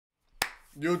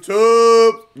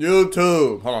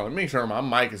YouTube. Hold on, let me make sure my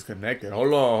mic is connected.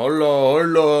 Hold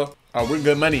on. Oh, we're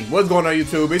good money. What's going on,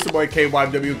 YouTube? It's your boy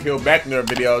KYW Kill back in another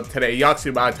video today. Y'all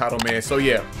see my title, man. So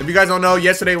yeah, if you guys don't know,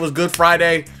 yesterday was Good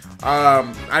Friday.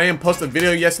 I didn't post a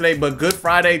video yesterday, but Good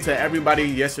Friday to everybody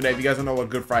yesterday. If you guys don't know what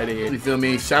Good Friday is, you feel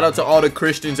me? Shout out to all the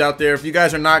Christians out there. If you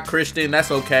guys are not Christian,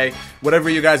 that's okay. Whatever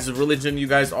you guys' religion you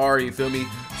guys are, you feel me?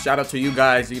 Shout out to you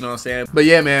guys, you know what I'm saying? But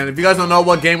yeah, man, if you guys don't know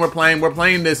what game we're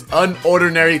playing this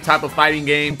UnOrdinary type of fighting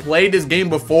game. Played this game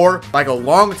before, like a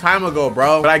long time ago,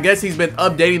 bro. But I guess he's been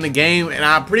updating the game, and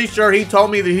I'm pretty sure he told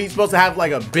me that he's supposed to have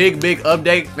like a big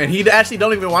update. And he actually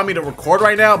don't even want me to record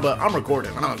right now, but I'm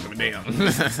recording. I don't give a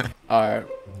damn. All right,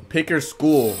 pick your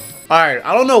school. All right,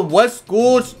 I don't know what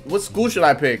school should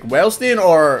I pick? Wellston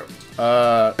or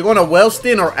you're going to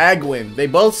Wellston or Agwin. They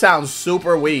both sound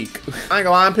super weak. I ain't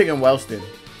gonna lie, I'm picking Wellston.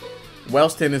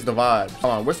 Wellston is the vibe.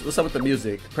 Hold on, what's up with the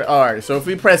music? Alright, so if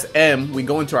we press M, we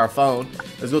go into our phone.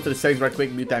 Let's go to the settings right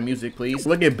quick, mute that music, please.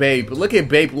 Look at Babe. Look at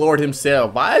Babe Lord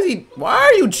himself. Why are you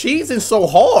cheesing so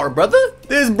hard, brother?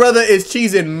 This brother is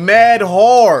cheesing mad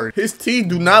hard. His teeth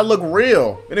do not look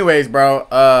real. Anyways, bro,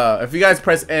 if you guys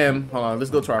press M, hold on,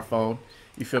 let's go to our phone.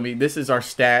 You feel me? This is our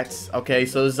stats. Okay,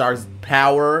 so this is our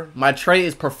power. My trait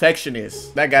is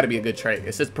perfectionist. That gotta be a good trait.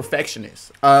 It says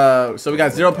perfectionist. So we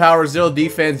got 0 power, 0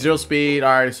 defense, 0 speed.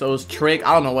 All right, so it's trick.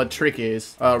 I don't know what trick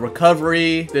is.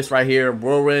 Recovery. This right here,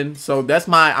 whirlwind. So that's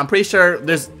my. I'm pretty sure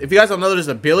there's. If you guys don't know, there's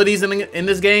abilities in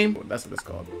this game. That's what it's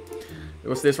called.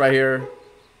 What's this right here?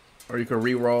 Or you can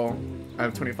re-roll. I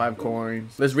have 25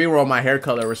 coins. Let's re-roll my hair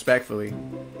color respectfully.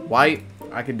 White.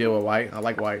 I can deal with white. I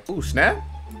like white. Ooh, snap.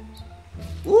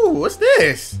 Ooh, what's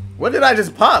this? What did I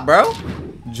just pop, bro?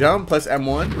 Jump plus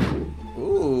M1.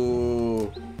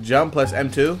 Ooh. Jump plus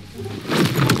M2.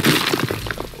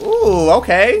 Ooh,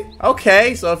 okay.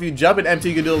 Okay, so if you jump at M2,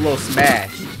 you can do a little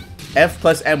smash. F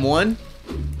plus M1.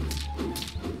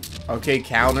 Okay,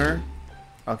 counter.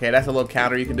 Okay, that's a little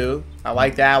counter you can do. I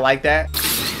like that. I like that.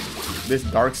 This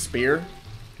dark spear.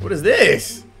 What is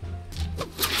this?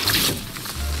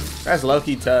 That's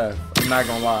low-key tough. I'm not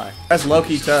gonna lie. That's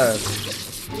low-key tough.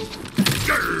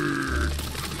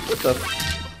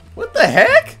 What the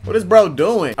heck? What is bro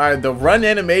doing? All right, the run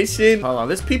animation. Hold on,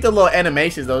 let's peep the little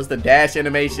animations though. It's the dash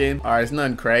animation. All right, it's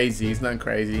nothing crazy. It's nothing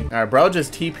crazy. All right, bro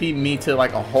just TP'd me to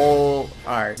like a whole.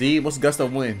 All right, Z, what's gust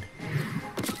of wind?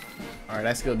 All right,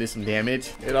 that skill did some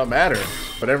damage. It don't matter.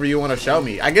 Whatever you want to show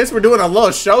me. I guess we're doing a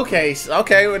little showcase.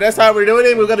 Okay, well, that's how we're doing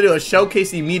it. We're going to do a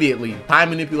showcase immediately.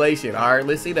 Time manipulation. All right,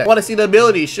 let's see that. I want to see the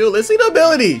abilities. Shoot, let's see the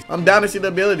abilities. I'm down to see the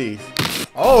abilities.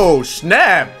 Oh,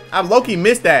 snap. I low-key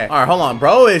missed that. All right, hold on.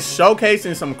 Bro is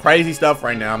showcasing some crazy stuff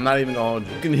right now. I'm not even going to hold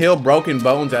you. You can heal broken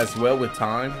bones as well with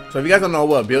time. So if you guys don't know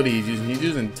what ability he's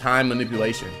using time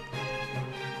manipulation.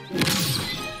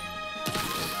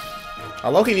 I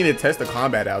low-key need to test the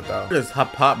combat out though. Just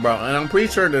pop, bro, and I'm pretty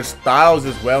sure there's styles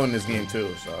as well in this game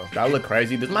too. So that look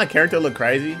crazy. Does my character look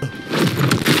crazy?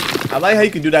 I like how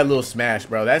you can do that little smash,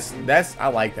 bro. That's I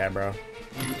like that, bro.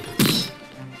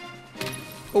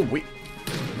 Oh wait,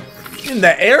 in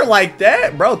the air like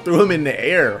that, bro. Threw him in the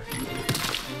air.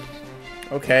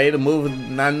 Okay, the move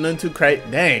not nothing too crazy.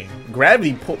 Dang,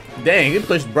 gravity pull. Dang, it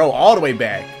pushed bro all the way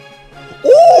back.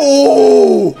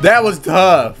 Ooh, that was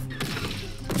tough.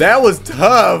 That was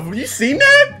tough. You seen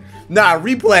that? Nah,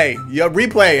 replay. Yo,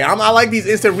 replay. I like these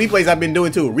instant replays I've been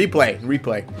doing too. Replay.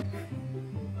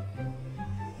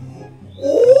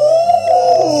 Ooh.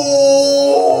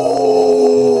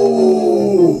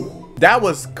 That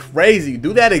was crazy.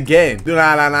 Do that again.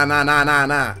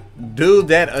 Nah. Do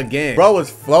that again. Bro was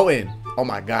floating. Oh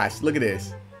my gosh. Look at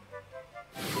this.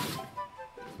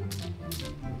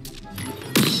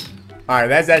 All right,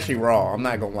 that's actually raw. I'm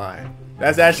not gonna lie.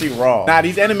 That's actually raw. Nah,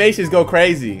 these animations go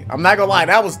crazy. I'm not gonna lie,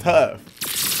 that was tough.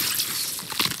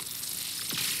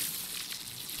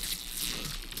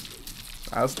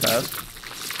 That was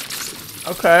tough.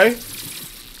 Okay.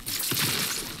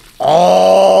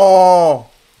 Oh.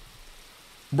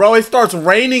 Bro, it starts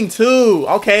raining too.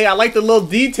 Okay, I like the little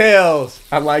details.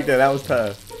 I like that, that was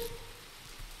tough.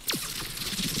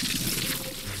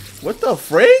 What the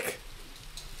freak?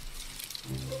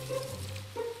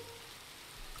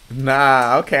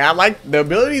 Nah, okay, I like the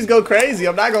abilities go crazy.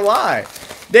 I'm not gonna lie.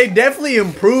 They definitely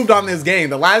improved on this game.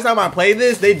 The last time I played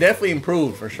this, they definitely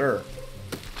improved for sure.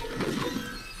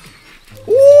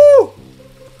 Woo!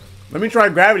 Let me try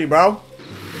gravity, bro.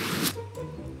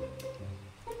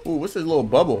 Ooh, what's this little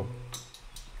bubble?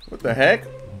 What the heck?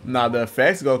 Nah, the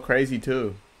effects go crazy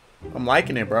too. I'm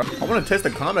liking it, bro. I want to test the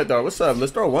combat though. What's up?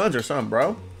 Let's throw ones or something,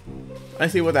 bro. I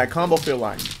see what that combo feel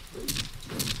like.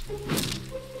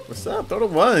 What's up? Throw the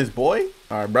ones, boy.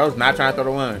 All right, bro's not trying to throw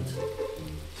the ones.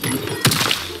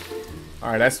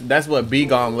 All right, that's what B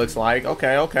Gong looks like.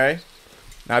 Okay, okay.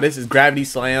 Now this is gravity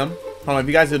slam. Hold on, if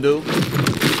you guys can do.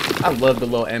 I love the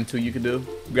little M2 you can do.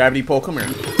 Gravity pole, come here.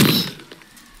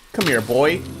 Come here,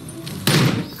 boy.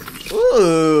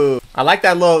 Ooh. I like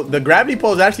that little, the gravity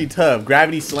pole is actually tough.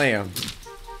 Gravity slam.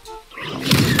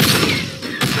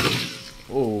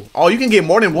 Ooh. Oh, you can get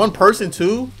more than one person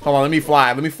too? Hold on, let me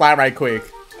fly. Let me fly right quick.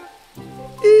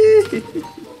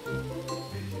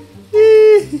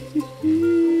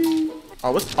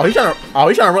 Oh, what's, oh, he's trying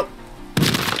to run.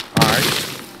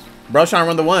 Alright. Bro's trying to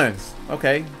run the ones.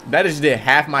 Okay. That just did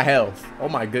half my health. Oh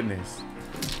my goodness.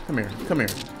 Come here. Come here.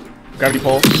 Gravity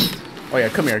pole. Oh yeah,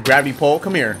 come here. Gravity pole.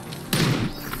 Come here.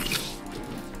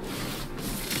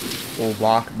 Oh,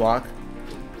 block, block.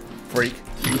 Freak.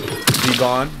 Be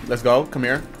gone. Let's go. Come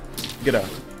here. Get up.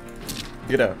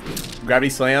 Get up. Gravity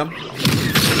slam.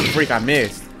 Freak, I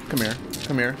missed. Come here.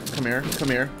 Come here. Come here. Come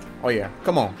here. Oh yeah.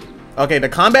 Come on. Okay, the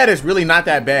combat is really not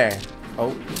that bad.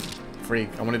 Oh, freak.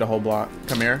 I wanted the whole block.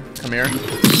 Come here. Come here.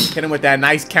 Hit him with that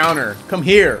nice counter. Come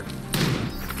here.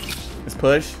 Let's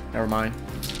push. Never mind.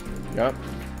 Yup.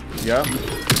 Yup.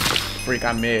 Freak,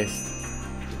 I missed.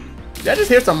 Did I just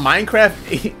hear some Minecraft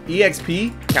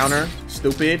EXP? Counter.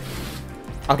 Stupid.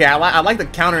 Okay, I like the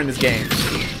counter in this game.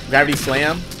 Gravity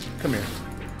slam. Come here.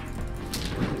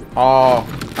 Oh,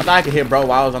 I thought I could hit bro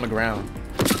while I was on the ground.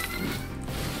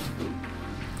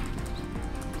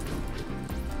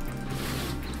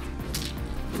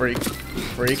 Freak.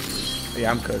 Freak. Yeah,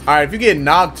 I'm cooked. Alright, if you get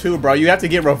knocked too, bro, you have to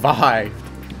get revived.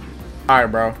 Alright,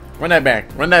 bro. Run that back.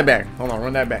 Run that back. Hold on.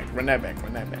 Run that back. Run that back.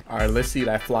 Run that back. Alright, let's see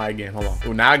that fly again. Hold on.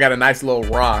 Ooh, now I got a nice little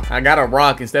rock. I got a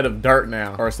rock instead of dirt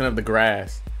now. Or instead of the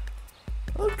grass.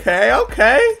 Okay,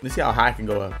 okay. Let's see how high I can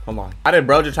go up. Hold on. How did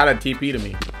bro just try to TP to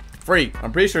me? Freak.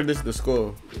 I'm pretty sure this is the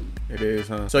school. It is,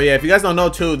 huh? So yeah, if you guys don't know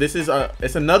too, this is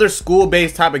it's another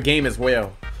school-based type of game as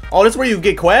well. Oh, this is where you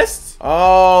get quests?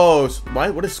 Oh,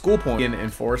 what is school point? An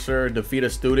enforcer, defeat a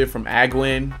student from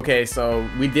Agwin. Okay, so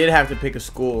we did have to pick a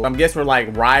school. I guess we're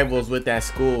like rivals with that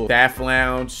school. Staff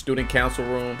lounge, student council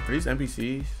room. Are these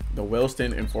NPCs? The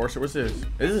Wilston enforcer. What's this? Is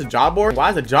this a job board? Why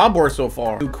is the job board so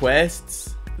far? Do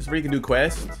quests. This is where you can do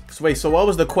quests. So wait, so what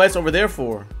was the quest over there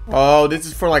for? Oh, this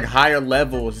is for like higher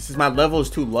levels. This is my level is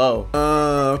too low.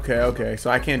 Okay, okay. So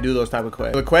I can't do those type of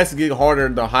quests. The quests get harder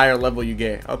the higher level you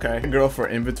get. Okay. Girl for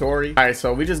inventory. All right,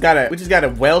 so we just got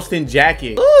a Wellston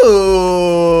jacket.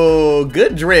 Ooh,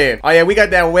 good drip. Oh yeah, we got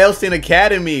that Wellston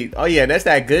Academy. Oh yeah, that's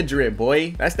that good drip,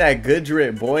 boy. That's that good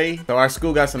drip, boy. So our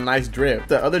school got some nice drip.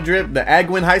 The other drip, the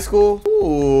Agwin High School.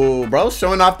 Ooh, bro,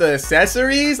 showing off the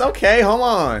accessories. Okay, hold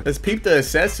on. Let's peep the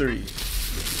accessories.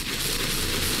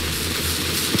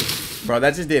 Bro,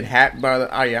 that just did half, bro.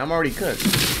 Oh yeah, I'm already cooked.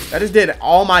 That just did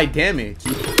all my damage.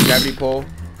 Gravity pole,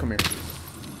 come here.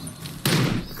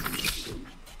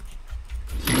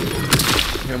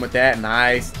 Hit him with that,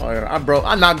 nice. Oh, yeah.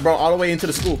 I knocked bro all the way into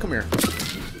the school. Come here,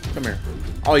 come here.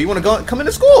 Oh, you wanna go? Come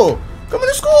into school. Come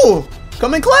into school.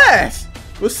 Come in class.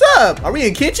 What's up? Are we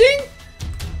in kitchen?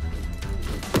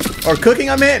 Or cooking?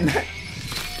 I meant.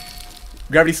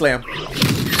 Gravity slam.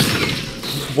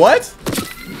 What?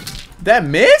 That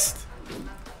missed?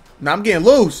 Nah, I'm getting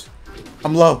loose.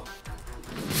 I'm low.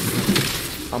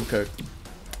 I'm cooked.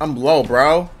 I'm low,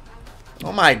 bro.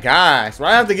 Oh my gosh. Why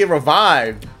do I have to get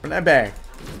revived? Run that back.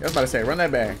 I was about to say, run that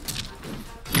back.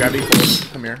 Gravity pole.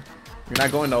 Come here. You're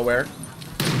not going nowhere.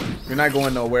 You're not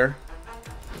going nowhere.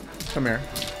 Come here.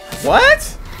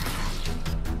 What?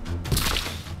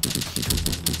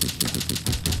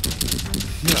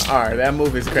 Alright, that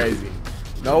move is crazy.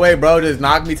 No way, bro. Just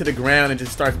knocked me to the ground and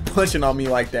just starts pushing on me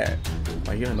like that.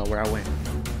 Like, you don't know where I went.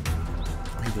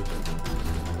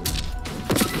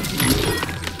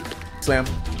 Slam.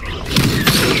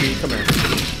 Come here.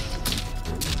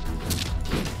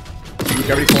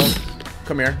 Gravity pole.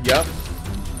 Come here. Yup.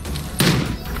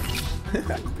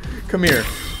 Come here.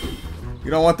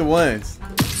 You don't want the ones.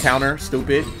 Counter.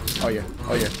 Stupid. Oh, yeah.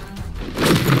 Oh, yeah.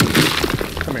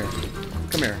 Come here.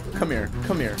 Come here. Come here.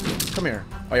 Come here. Come here.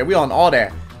 Oh, yeah. We on all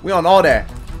that. We on all that.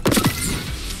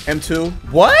 M2.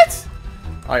 What?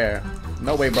 Oh, yeah.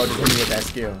 No way, bro. Just hit me with that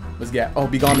skill. Let's get. Oh,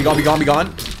 be gone. Be gone. Be gone. Be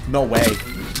gone. No way.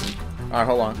 All right,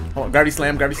 hold on. Hold on. Gravity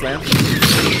slam. Gravity slam.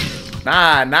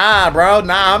 Nah, nah, bro.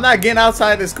 Nah, I'm not getting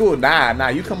outside the school. Nah, nah.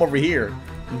 You come over here.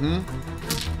 Come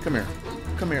here.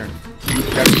 Come here.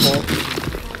 Gravity pole.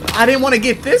 I didn't want to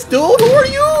get this dude. Who are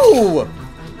you?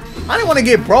 I didn't want to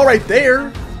get bro right there.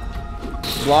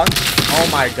 Block. Oh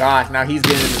my gosh. Now he's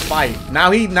getting in the fight.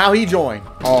 Now he joined.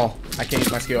 Oh, I can't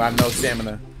use my skill. I have no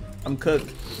stamina. I'm cooked.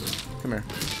 Come here.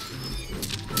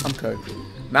 I'm cooked.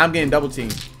 Now I'm getting double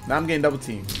teamed. Now I'm getting double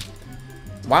teamed.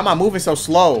 Why am I moving so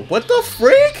slow? What the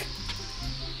freak?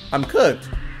 I'm cooked.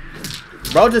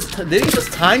 Bro, did he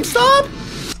just time stop?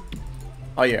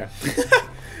 Oh yeah.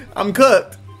 I'm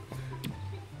cooked.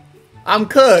 I'm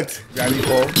cooked. Grab you,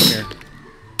 Cole. Come here.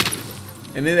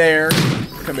 In the air.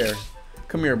 Come here.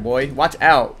 Come here, boy. Watch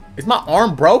out. Is my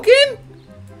arm broken?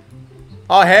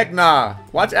 Oh, heck nah.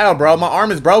 Watch out, bro. My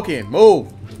arm is broken.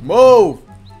 Move. Move.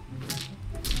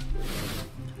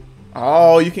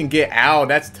 Oh, you can get out.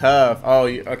 That's tough. Oh,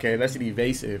 okay. That's an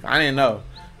evasive. I didn't know.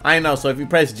 I didn't know. So if you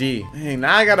press G, hey,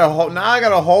 now I got a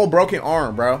whole broken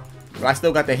arm, bro. But I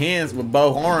still got the hands with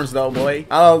both arms though, boy.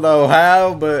 I don't know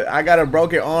how, but I got a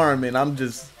broken arm and I'm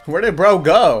just. Where did bro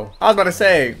go? I was about to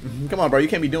say, come on, bro. You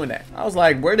can't be doing that. I was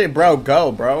like, where did bro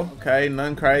go, bro? Okay,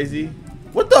 nothing crazy.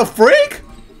 What the freak?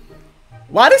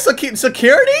 Why this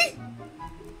security?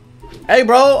 Hey,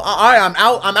 bro. All right,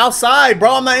 I'm outside,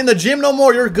 bro. I'm not in the gym no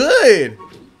more. You're good.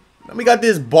 Let me got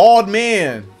this bald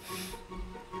man.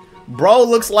 Bro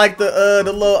looks like the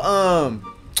little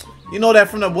you know that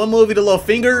from the one movie, the little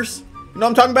fingers. You know what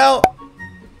I'm talking about?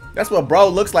 That's what bro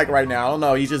looks like right now. I don't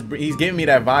know. He's giving me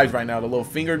that vibes right now. The little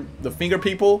finger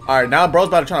people. All right, now bro's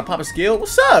about to try to pop a skill.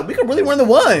 What's up? We could really run the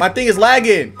one. My thing is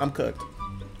lagging. I'm cooked.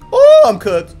 Oh, I'm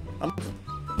cooked.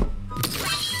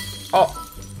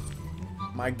 Oh,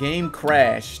 my game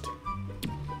crashed,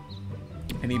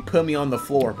 and he put me on the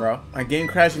floor, bro. My game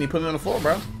crashed and he put me on the floor,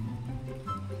 bro.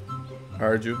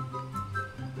 Heard you.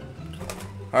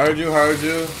 Heard you. Heard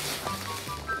you.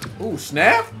 Ooh,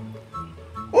 snap.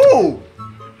 Ooh.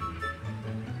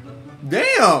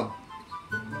 Damn.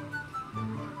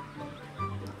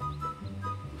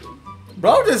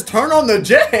 Bro just turned on the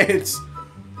jets.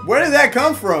 Where did that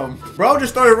come from? Bro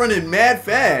just started running mad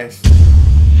fast.